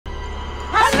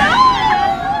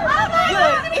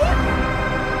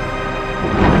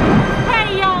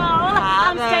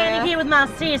my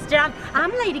sister.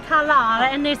 I'm Lady Carlotta,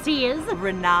 and this is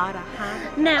Renata.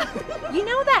 Now, you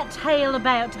know that tale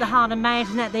about the haunted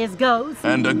mansion that there's ghosts?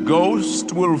 And a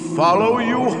ghost will follow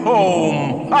you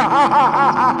home.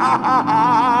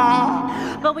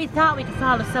 But we thought we could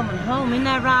follow someone home, isn't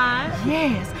that right?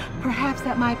 Yes, perhaps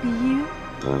that might be you.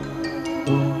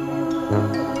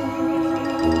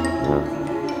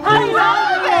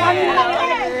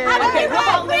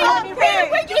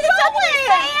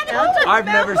 I've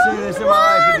never seen this in my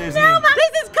life at Disney.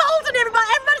 This is Colton, everybody.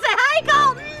 Everybody say, hey,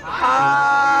 Colton.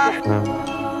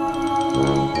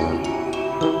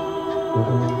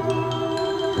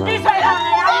 This way,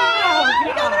 honey.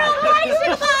 You got the wrong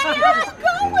direction, honey.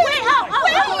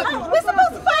 We're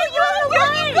supposed to follow you on the way.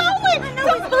 Where are you going? I know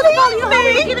we're supposed to follow you home.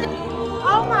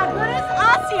 Oh, my goodness.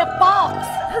 I see a fox.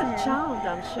 Charmed,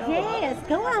 I'm sure. Yes,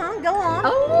 go on, go on. Oh.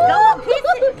 Go on,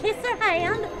 kiss her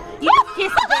hand. You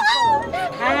kiss her.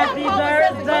 Happy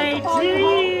birthday to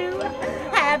you.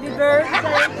 Happy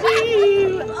birthday to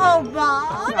you. Oh,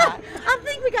 Bob. Right. I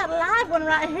think we got a live one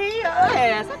right here.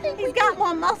 Yes, I think he's got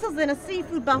more muscles than a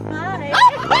seafood buffet.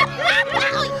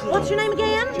 What's your name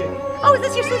again? Oh, is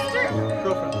this your sister?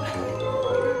 Girlfriend.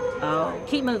 Oh.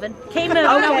 Keep moving. Keep moving.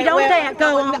 Oh, no, we don't dare.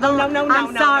 Go on. No.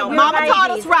 I'm sorry. No. Mama taught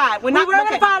us right. We were going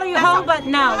to follow you home, but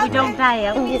no, we don't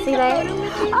dare. You see that?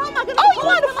 Oh, my goodness. Oh, you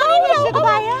want a photo?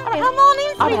 Come on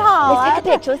in, sweetheart. Let's take a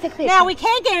picture. Let's take a picture. Now, we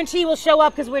can't guarantee we'll show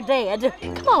up because we're dead.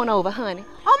 Come on over, honey.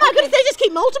 Oh, my goodness. They just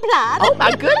keep multiplying. Oh,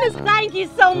 my goodness. Thank you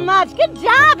so much. Good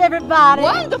job, everybody.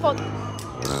 Wonderful.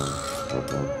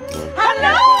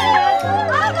 Hello. Oh,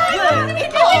 my goodness.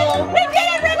 We did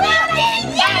it, Renata.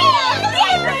 Yes.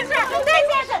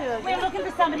 We're looking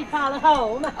for somebody to follow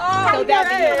home. Oh, so that'll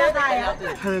be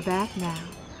it. Hurry back now.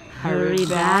 Hurry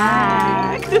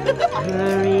back.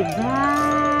 Hurry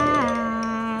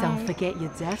back. Don't forget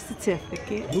your death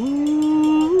certificate.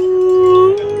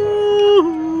 Ooh.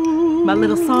 My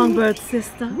little songbird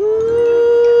sister. Ooh.